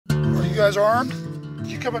guys armed?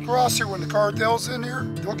 You come across here when the cartel's in here,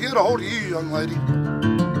 they'll get a hold of you, young lady.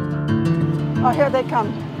 Oh, here they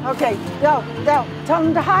come. Okay, no, tell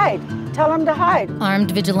them to hide. Tell them to hide.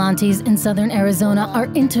 Armed vigilantes in southern Arizona are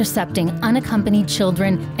intercepting unaccompanied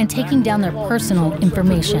children and taking down their personal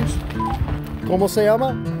information. ¿Cómo se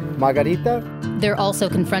llama? Margarita? They're also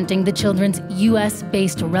confronting the children's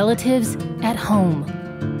U.S.-based relatives at home.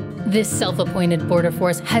 This self-appointed border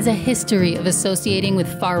force has a history of associating with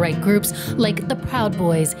far-right groups like the Proud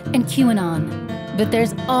Boys and QAnon. But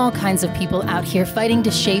there's all kinds of people out here fighting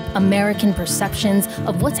to shape American perceptions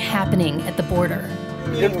of what's happening at the border.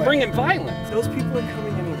 It's bringing violence. Those people are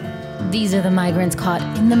coming anyway. These are the migrants caught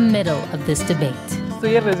in the middle of this debate.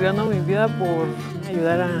 Estoy arriesgando mi vida por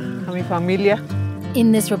ayudar a mi familia.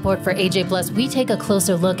 In this report for AJ+, we take a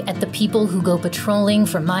closer look at the people who go patrolling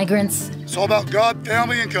for migrants. It's all about God,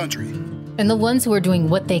 family, and country. And the ones who are doing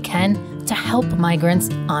what they can to help migrants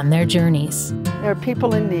on their journeys. There are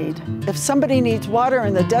people in need. If somebody needs water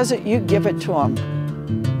in the desert, you give it to them.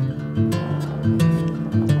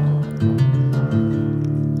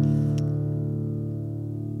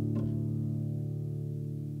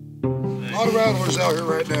 A lot of rattlers out here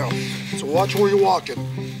right now, so watch where you're walking.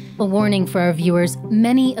 A warning for our viewers,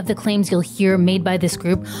 many of the claims you'll hear made by this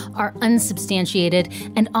group are unsubstantiated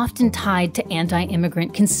and often tied to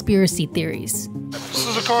anti-immigrant conspiracy theories. This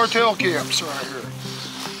is a cartel camps right here.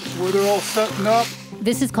 Where they're all setting up.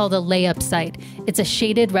 This is called a layup site. It's a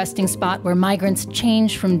shaded resting spot where migrants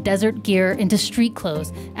change from desert gear into street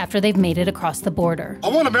clothes after they've made it across the border. I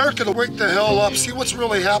want America to wake the hell up, see what's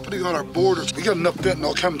really happening on our borders. We got enough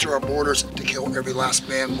fentanyl coming to our borders to kill every last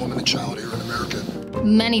man, woman, and child here in America.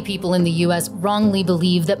 Many people in the U.S. wrongly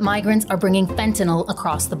believe that migrants are bringing fentanyl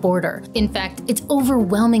across the border. In fact, it's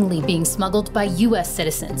overwhelmingly being smuggled by U.S.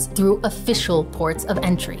 citizens through official ports of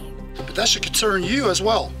entry. But that should concern you as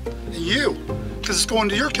well, and you, because it's going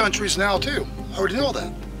to your countries now too. I already know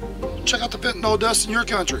that. Check out the fentanyl dust in your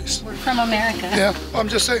countries. We're from America. Yeah, I'm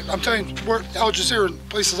just saying, I'm telling you, we're Al Jazeera and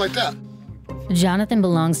places like that. Jonathan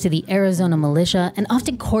belongs to the Arizona Militia and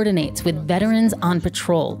often coordinates with Veterans on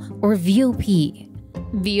Patrol, or VOP.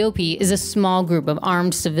 VOP is a small group of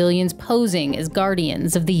armed civilians posing as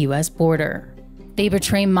guardians of the U.S. border. They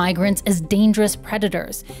portray migrants as dangerous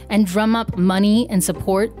predators and drum up money and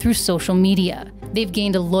support through social media. They've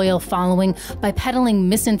gained a loyal following by peddling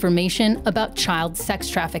misinformation about child sex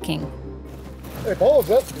trafficking. Hey, Paul, is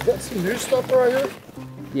that some new stuff right here?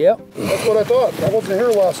 Yep. That's what I thought. I wasn't here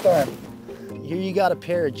last time. Here you got a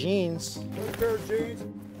pair of jeans. A pair of jeans.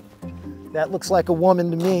 That looks like a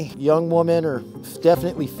woman to me. Young woman, or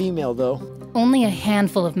definitely female though. Only a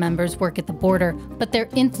handful of members work at the border, but their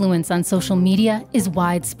influence on social media is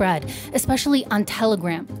widespread, especially on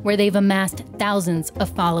Telegram, where they've amassed thousands of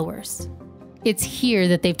followers. It's here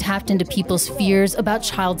that they've tapped into people's fears about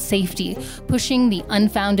child safety, pushing the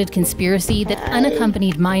unfounded conspiracy that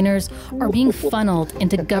unaccompanied minors are being funneled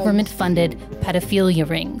into government-funded pedophilia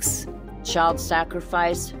rings. Child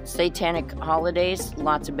sacrifice, satanic holidays,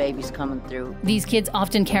 lots of babies coming through. These kids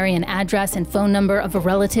often carry an address and phone number of a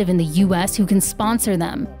relative in the U.S. who can sponsor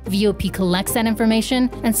them. VOP collects that information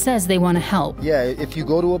and says they want to help. Yeah, if you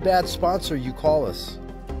go to a bad sponsor, you call us.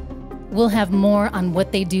 We'll have more on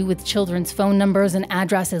what they do with children's phone numbers and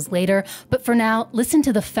addresses later, but for now, listen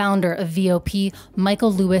to the founder of VOP,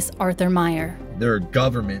 Michael Lewis Arthur Meyer. There are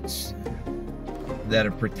governments that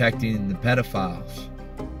are protecting the pedophiles.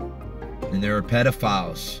 And there are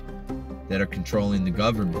pedophiles that are controlling the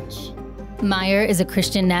governments. Meyer is a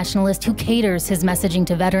Christian nationalist who caters his messaging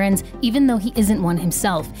to veterans, even though he isn't one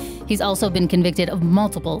himself. He's also been convicted of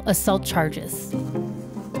multiple assault charges.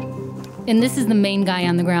 And this is the main guy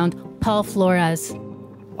on the ground, Paul Flores.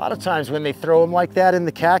 A lot of times when they throw them like that in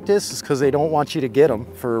the cactus, it's because they don't want you to get them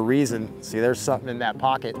for a reason. See, there's something in that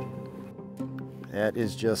pocket. That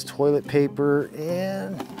is just toilet paper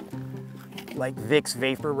and like Vicks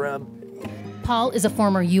Vapor Rub. Paul is a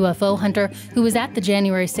former UFO hunter who was at the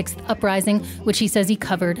January 6th uprising, which he says he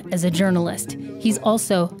covered as a journalist. He's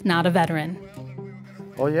also not a veteran.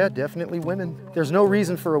 Oh yeah, definitely women. There's no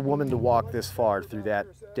reason for a woman to walk this far through that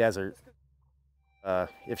desert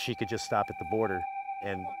if she could just stop at the border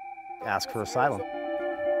and ask for asylum.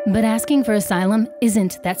 But asking for asylum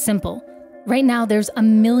isn't that simple. Right now, there's 1.5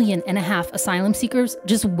 million asylum seekers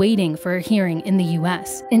just waiting for a hearing in the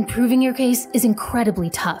U.S. And proving your case is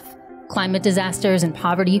incredibly tough. Climate disasters and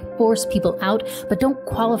poverty force people out, but don't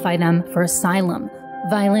qualify them for asylum.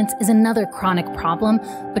 Violence is another chronic problem,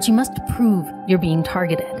 but you must prove you're being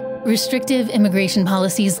targeted. Restrictive immigration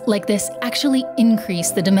policies like this actually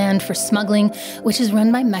increase the demand for smuggling, which is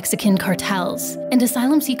run by Mexican cartels. And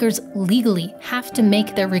asylum seekers legally have to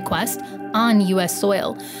make their request on U.S.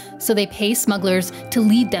 soil, so they pay smugglers to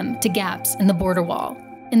lead them to gaps in the border wall.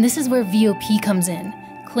 And this is where VOP comes in,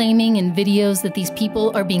 claiming in videos that these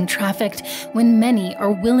people are being trafficked when many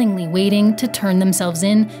are willingly waiting to turn themselves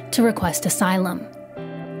in to request asylum.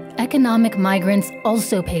 Economic migrants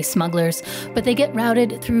also pay smugglers, but they get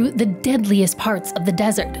routed through the deadliest parts of the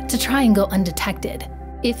desert to try and go undetected.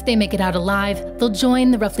 If they make it out alive, they'll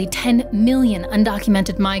join the roughly 10 million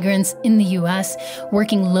undocumented migrants in the U.S.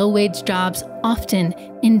 working low-wage jobs, often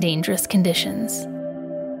in dangerous conditions.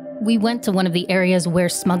 We went to one of the areas where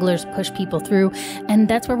smugglers push people through, and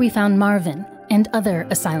that's where we found Marvin and other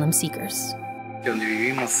asylum seekers. Donde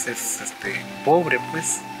vivimos es pobre,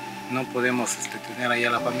 pues. No podemos tener allá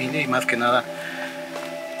la familia y más que nada,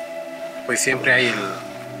 pues siempre hay el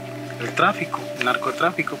tráfico, el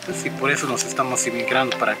narcotráfico, pues, y por eso nos estamos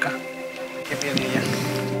inmigrando para acá. Qué bien ella.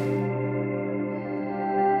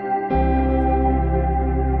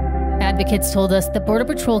 Advocates told us that Border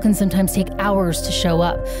Patrol can sometimes take hours to show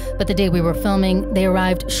up, but the day we were filming, they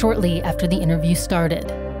arrived shortly after the interview started.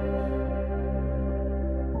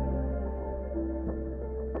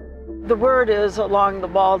 The word is along the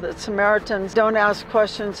wall that Samaritans don't ask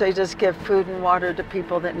questions, they just give food and water to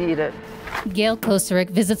people that need it. Gail Kosaric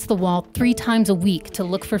visits the wall 3 times a week to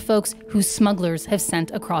look for folks whose smugglers have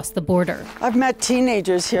sent across the border. I've met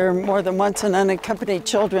teenagers here more than once and unaccompanied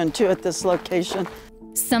children too at this location.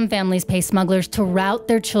 Some families pay smugglers to route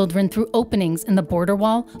their children through openings in the border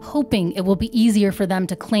wall, hoping it will be easier for them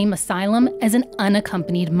to claim asylum as an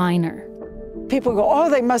unaccompanied minor. People go, oh,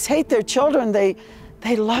 they must hate their children. They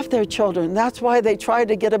love their children. That's why they try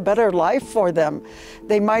to get a better life for them.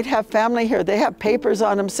 They might have family here. They have papers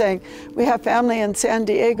on them saying, we have family in San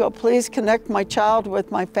Diego. Please connect my child with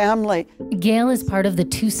my family. Gail is part of the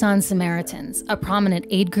Tucson Samaritans, a prominent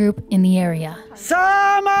aid group in the area.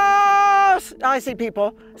 Samos! I see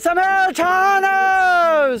people.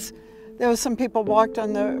 Samaritanos! There was some people walked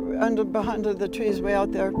on behind the trees way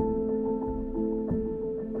out there.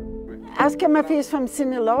 Ask him if he's from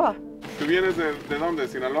Sinaloa. ¿Tú vienes de dónde?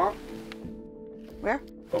 ¿Sinaloa? Where?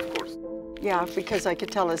 Of course. Yeah, because I could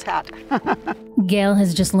tell his hat. Gail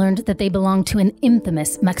has just learned that they belong to an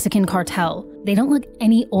infamous Mexican cartel. They don't look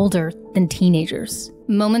any older than teenagers.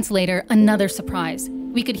 Moments later, another surprise.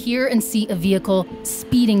 We could hear and see a vehicle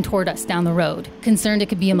speeding toward us down the road. Concerned it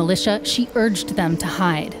could be a militia, she urged them to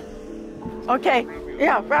hide. Okay,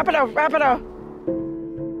 yeah, rapido.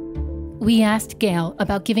 We asked Gail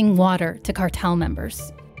about giving water to cartel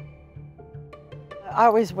members. I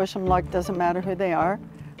always wish them luck, doesn't matter who they are.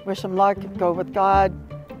 Wish them luck, go with God,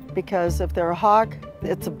 because if they're a hawk,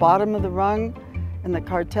 it's the bottom of the rung. In the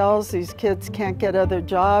cartels, these kids can't get other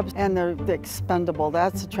jobs, and they're expendable.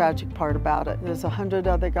 That's the tragic part about it. There's 100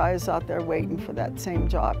 other guys out there waiting for that same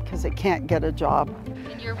job because they can't get a job.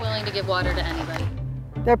 And you're willing to give water to anybody?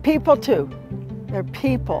 They're people too. They're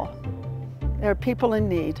people. They're people in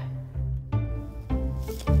need.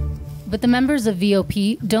 But the members of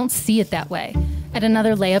VOP don't see it that way. At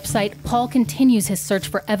another layup site, Paul continues his search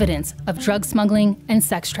for evidence of drug smuggling and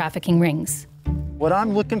sex trafficking rings. What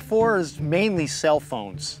I'm looking for is mainly cell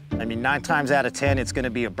phones. I mean, 9 times out of 10, it's gonna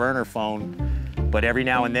be a burner phone, but every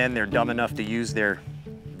now and then they're dumb enough to use their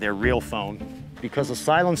real phone. Because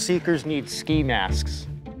asylum seekers need ski masks.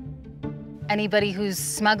 Anybody who's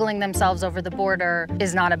smuggling themselves over the border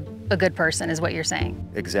is not a good person, is what you're saying.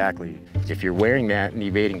 Exactly. If you're wearing that and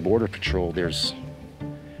evading Border Patrol, there's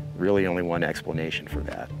really only one explanation for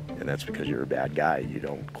that, and that's because you're a bad guy. You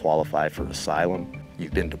don't qualify for asylum.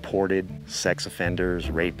 You've been deported, sex offenders,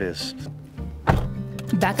 rapists.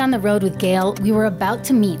 Back on the road with Gail, we were about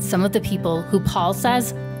to meet some of the people who Paul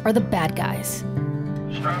says are the bad guys.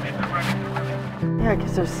 Yeah,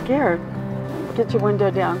 because they're scared. Get your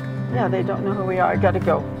window down. Yeah, they don't know who we are. I gotta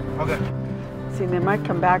go. Okay. See, they might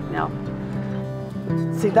come back now.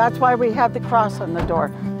 See, that's why we have the cross on the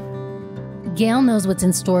door. Gail knows what's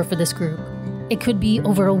in store for this group. It could be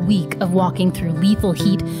over a week of walking through lethal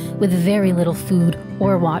heat with very little food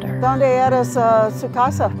or water. ¿Dónde eres su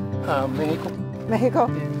casa? México. Mexico?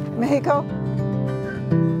 Mexico?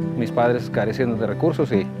 Mis padres carecían de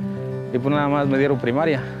recursos y pues nada más me dieron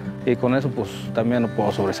primaria. Y con eso pues también no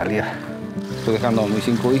puedo sobresalir. Estoy dejando a mis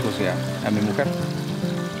 5 hijos y a mi mujer.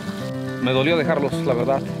 Me dolió dejarlos, la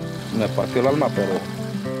verdad. Me partió el alma,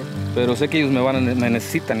 pero sé que ellos me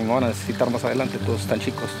necesitan y me van a necesitar más adelante. Todos están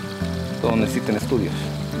chicos, todos necesitan estudios.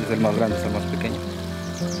 Desde el más grande hasta el más pequeño.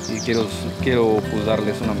 Y quiero pues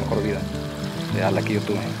darles una mejor vida a la que yo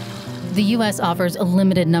tuve. The U.S. offers a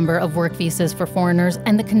limited number of work visas for foreigners,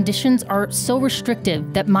 and the conditions are so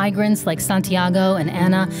restrictive that migrants like Santiago and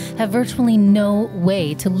Ana have virtually no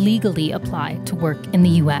way to legally apply to work in the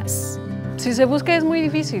U.S. Si se busca es muy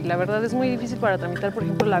difícil, la verdad es muy difícil para tramitar, por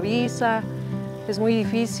ejemplo, la visa, es muy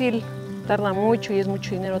difícil, tarda mucho y es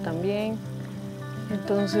mucho dinero también.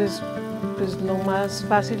 Entonces, pues lo más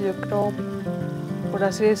fácil, yo creo, por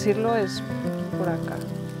así decirlo, es por acá.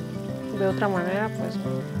 De otra manera, pues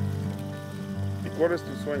no. ¿Cuál es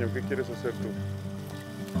tu sueño? ¿Qué quieres hacer tú?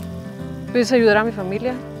 Pues ayudar a mi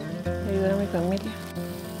familia, ayudar a mi familia.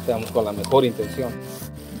 Estamos con la mejor intención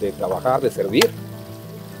de trabajar, de servir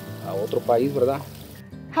a otro país, ¿verdad?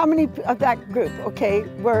 How many of that group, okay,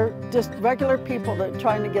 were just regular people that are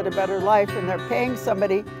trying to get a better life and they're paying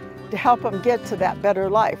somebody to help them get to that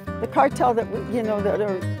better life? The cartel that, you know, that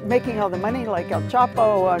are making all the money, like El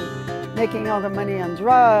Chapo, and making all the money on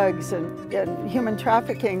drugs and human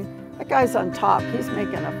trafficking, that guy's on top. He's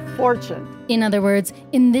making a fortune. In other words,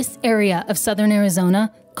 in this area of southern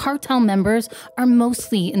Arizona, cartel members are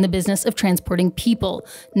mostly in the business of transporting people,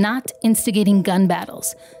 not instigating gun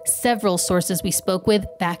battles. Several sources we spoke with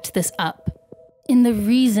backed this up. And the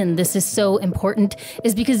reason this is so important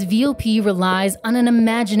is because VOP relies on an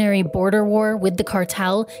imaginary border war with the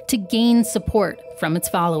cartel to gain support from its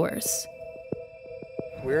followers.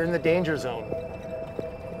 We're in the danger zone.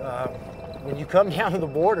 When you come down to the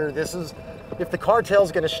border, this is, if the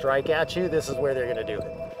cartel's gonna strike at you, this is where they're gonna do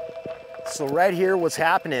it. So right here, what's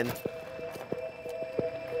happening,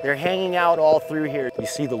 they're hanging out all through here. You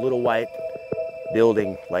see the little white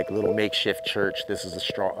building, like a little makeshift church. This is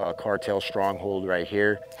a cartel stronghold right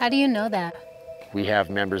here. How do you know that? We have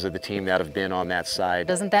members of the team that have been on that side.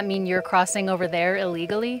 Doesn't that mean you're crossing over there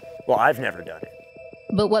illegally? Well, I've never done it.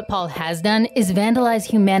 But what Paul has done is vandalize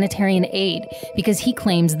humanitarian aid because he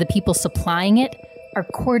claims the people supplying it are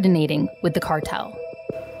coordinating with the cartel.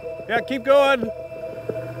 Yeah, keep going.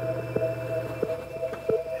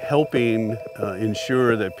 Helping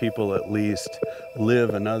ensure that people at least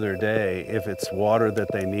live another day. If it's water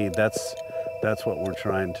that they need, that's what we're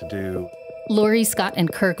trying to do. Lori, Scott,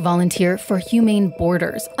 and Kirk volunteer for Humane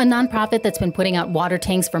Borders, a nonprofit that's been putting out water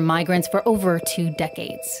tanks for migrants for over 2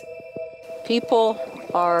 decades. People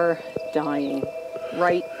are dying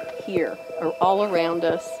right here, all around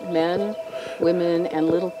us, men, women, and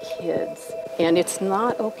little kids. And it's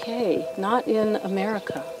not okay, not in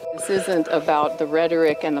America. This isn't about the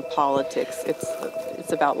rhetoric and the politics.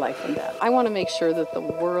 It's about life and death. I want to make sure that the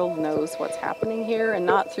world knows what's happening here and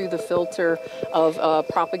not through the filter of a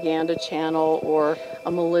propaganda channel or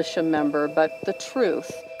a militia member, but the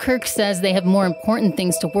truth. Kirk says they have more important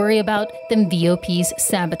things to worry about than VOP's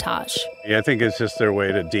sabotage. Yeah, I think it's just their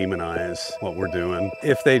way to demonize what we're doing.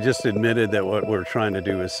 If they just admitted that what we're trying to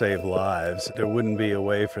do is save lives, there wouldn't be a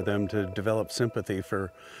way for them to develop sympathy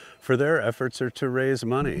for their efforts or to raise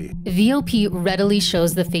money. VOP readily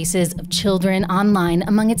shows the faces of children online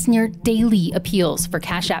among its near daily appeals for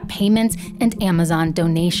Cash App payments and Amazon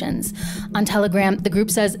donations. On Telegram, the group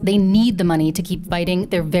says they need the money to keep fighting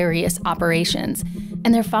their various operations,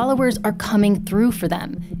 and their followers are coming through for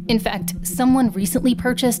them. In fact, someone recently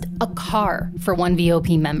purchased a car for one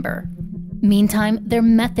VOP member. Meantime, their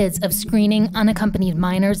methods of screening unaccompanied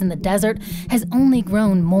minors in the desert has only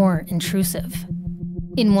grown more intrusive.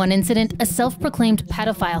 In one incident, a self-proclaimed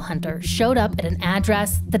pedophile hunter showed up at an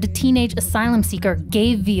address that a teenage asylum seeker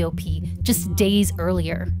gave VOP just days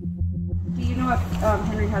earlier. Do you know if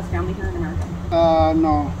Henry has family here in America?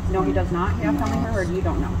 No. No, he does not have family here, or you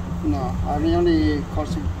don't know? No, I'm the only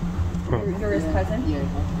cousin. You're his cousin? Yeah.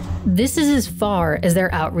 This is as far as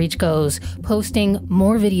their outreach goes, posting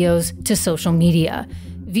more videos to social media.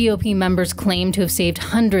 VOP members claim to have saved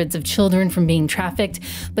hundreds of children from being trafficked,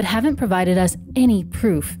 but haven't provided us any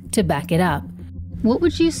proof to back it up. What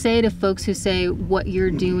would you say to folks who say what you're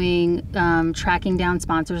doing, tracking down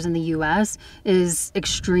sponsors in the U.S., is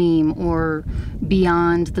extreme or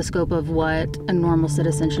beyond the scope of what a normal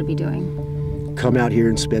citizen should be doing? Come out here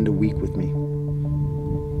and spend a week with me,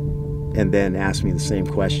 and then ask me the same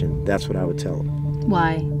question. That's what I would tell them.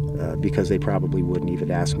 Why? Because they probably wouldn't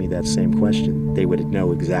even ask me that same question. They would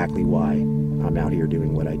know exactly why I'm out here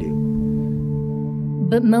doing what I do.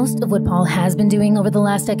 But most of what Paul has been doing over the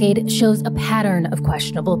last decade shows a pattern of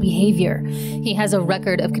questionable behavior. He has a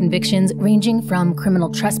record of convictions ranging from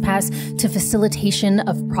criminal trespass to facilitation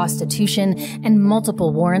of prostitution and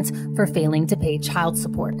multiple warrants for failing to pay child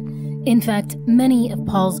support. In fact, many of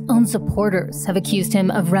Paul's own supporters have accused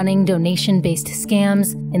him of running donation-based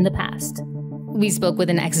scams in the past. We spoke with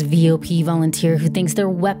an ex-VOP volunteer who thinks they're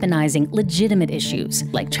weaponizing legitimate issues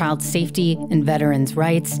like child safety and veterans'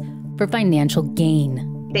 rights for financial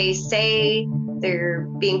gain. They say they're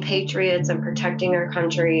being patriots and protecting our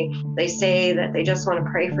country. They say that they just want to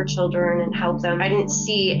pray for children and help them. I didn't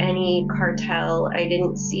see any cartel. I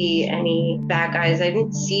didn't see any bad guys. I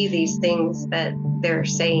didn't see these things that they're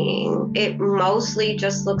saying. It mostly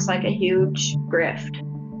just looks like a huge grift,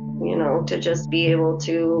 you know, to just be able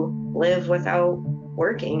to live without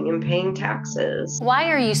working and paying taxes. Why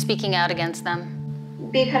are you speaking out against them?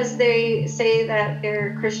 Because they say that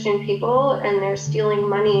they're Christian people and they're stealing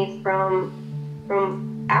money from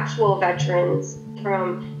actual veterans,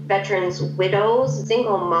 from veterans' widows,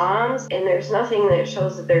 single moms, and there's nothing that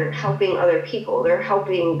shows that they're helping other people. They're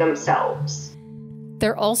helping themselves.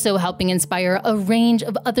 They're also helping inspire a range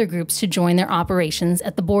of other groups to join their operations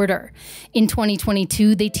at the border. In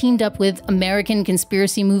 2022, they teamed up with American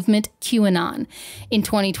conspiracy movement QAnon. In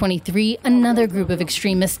 2023, another group of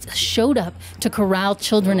extremists showed up to corral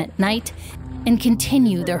children at night and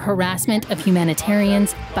continue their harassment of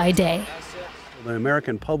humanitarians by day. The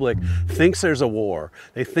American public thinks there's a war.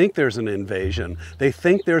 They think there's an invasion. They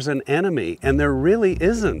think there's an enemy, and there really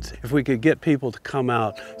isn't. If we could get people to come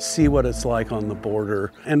out, see what it's like on the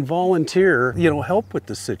border, and volunteer, help with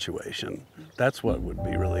the situation, that's what would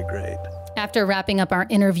be really great. After wrapping up our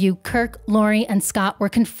interview, Kirk, Lori, and Scott were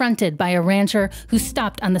confronted by a rancher who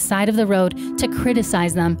stopped on the side of the road to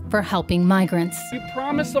criticize them for helping migrants. You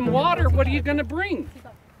promise them water, what are you going to bring?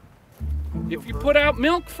 If you put out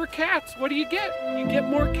milk for cats, what do you get? You get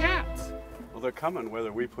more cats. Well, they're coming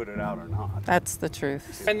whether we put it out or not. That's the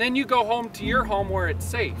truth. And then you go home to your home where it's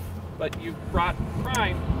safe, but you brought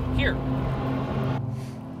crime here.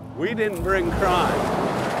 We didn't bring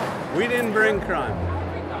crime. We didn't bring crime.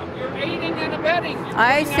 You're aiding and abetting.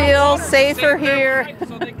 I feel safer here.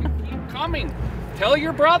 So they can keep coming. Tell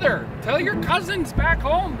your brother. Tell your cousins back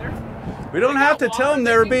home. We don't have to tell them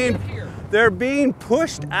they're being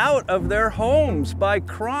pushed out of their homes by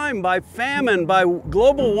crime, by famine, by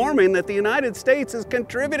global warming that the United States is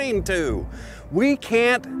contributing to. We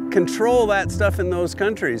can't control that stuff in those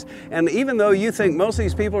countries. And even though you think most of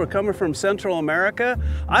these people are coming from Central America,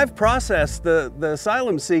 I've processed the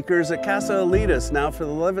asylum seekers at Casa Elitas now for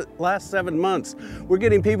the last 7 months. We're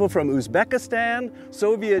getting people from Uzbekistan,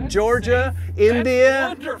 Soviet Georgia,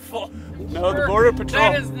 India. That's wonderful. No, the Border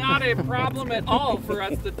Patrol. That is not a problem at all for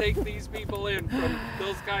us to take these people in from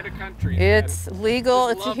those kind of countries. It's legal.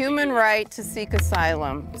 It's a human right to seek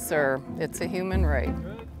asylum, sir. It's a human right.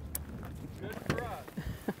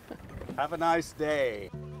 Have a nice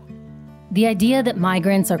day. The idea that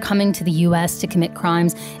migrants are coming to the U.S. to commit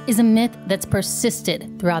crimes is a myth that's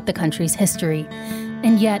persisted throughout the country's history.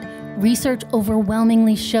 And yet, research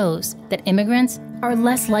overwhelmingly shows that immigrants are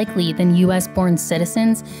less likely than U.S.-born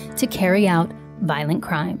citizens to carry out violent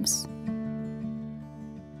crimes.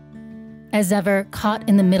 As ever, caught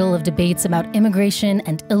in the middle of debates about immigration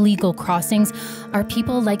and illegal crossings are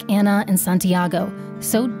people like Anna and Santiago,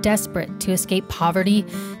 so desperate to escape poverty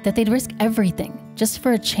that they'd risk everything just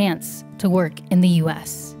for a chance to work in the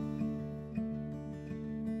U.S.